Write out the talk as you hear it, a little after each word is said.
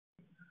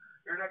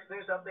Your next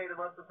news update in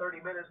less than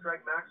 30 minutes.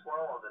 Greg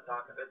Maxwell on the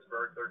Talk of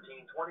Pittsburgh,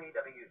 1320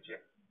 WJAS.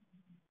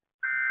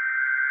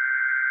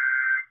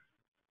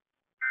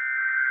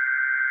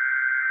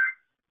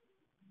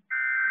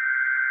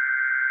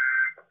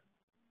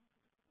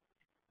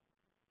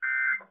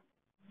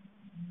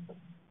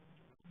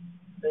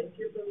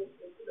 Thank you for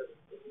listening to the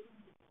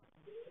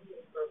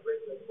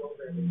radio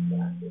programming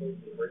to activate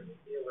the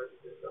emergency alert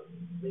system.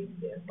 Please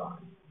stand by.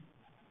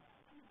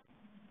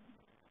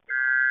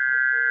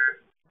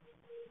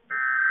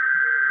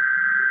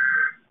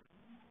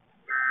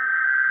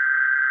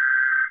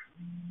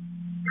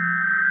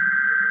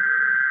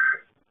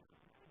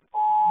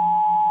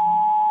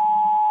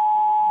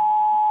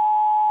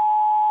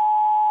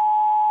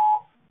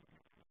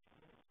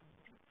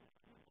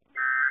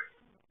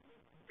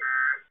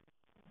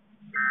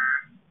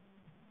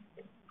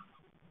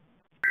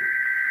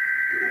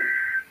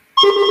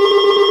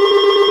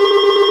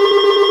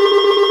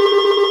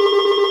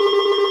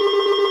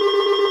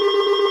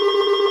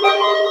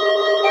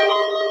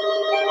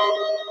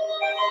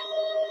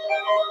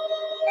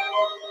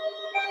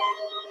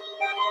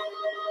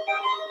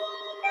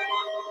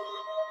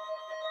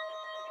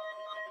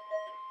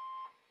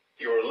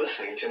 You're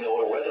listening to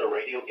NOAA Weather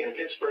Radio in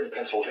Pittsburgh,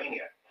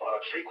 Pennsylvania, on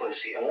a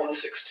frequency of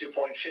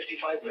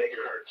 162.55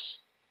 megahertz.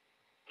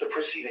 The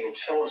preceding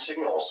tone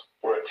signals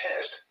were a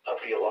test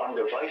of the alarm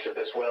device of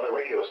this weather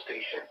radio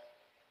station.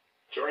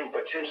 During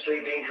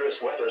potentially dangerous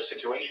weather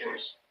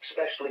situations,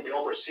 specially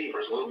built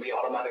receivers will be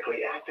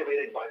automatically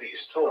activated by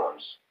these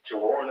tones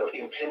to warn of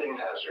impending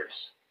hazards.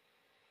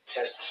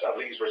 Tests of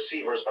these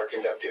receivers are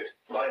conducted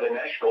by the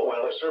National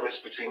Weather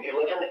Service between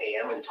 11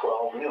 a.m. and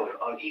 12 noon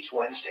on each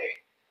Wednesday.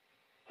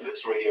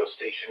 This radio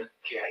station,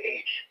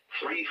 KIH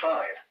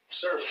 35,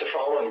 serves the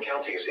following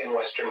counties in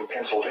western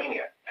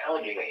Pennsylvania: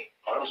 Allegheny,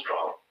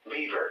 Armstrong,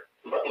 Beaver,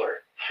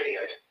 Butler,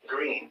 Fayette,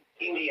 Greene,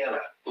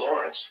 Indiana,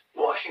 Lawrence,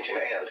 Washington,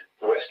 and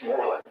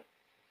Westmoreland.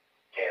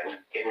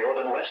 And in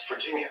northern West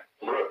Virginia,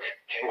 Brooke,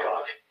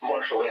 Hancock,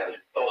 Marshall, and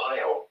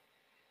Ohio.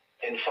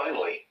 And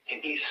finally,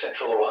 in east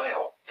central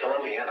Ohio,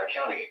 Columbiana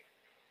County.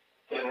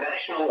 The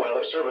National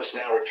Weather Service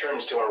now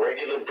returns to our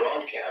regular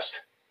broadcast.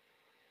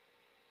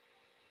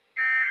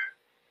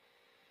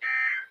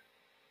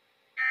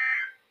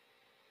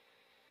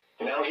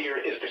 Now here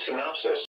is the synopsis.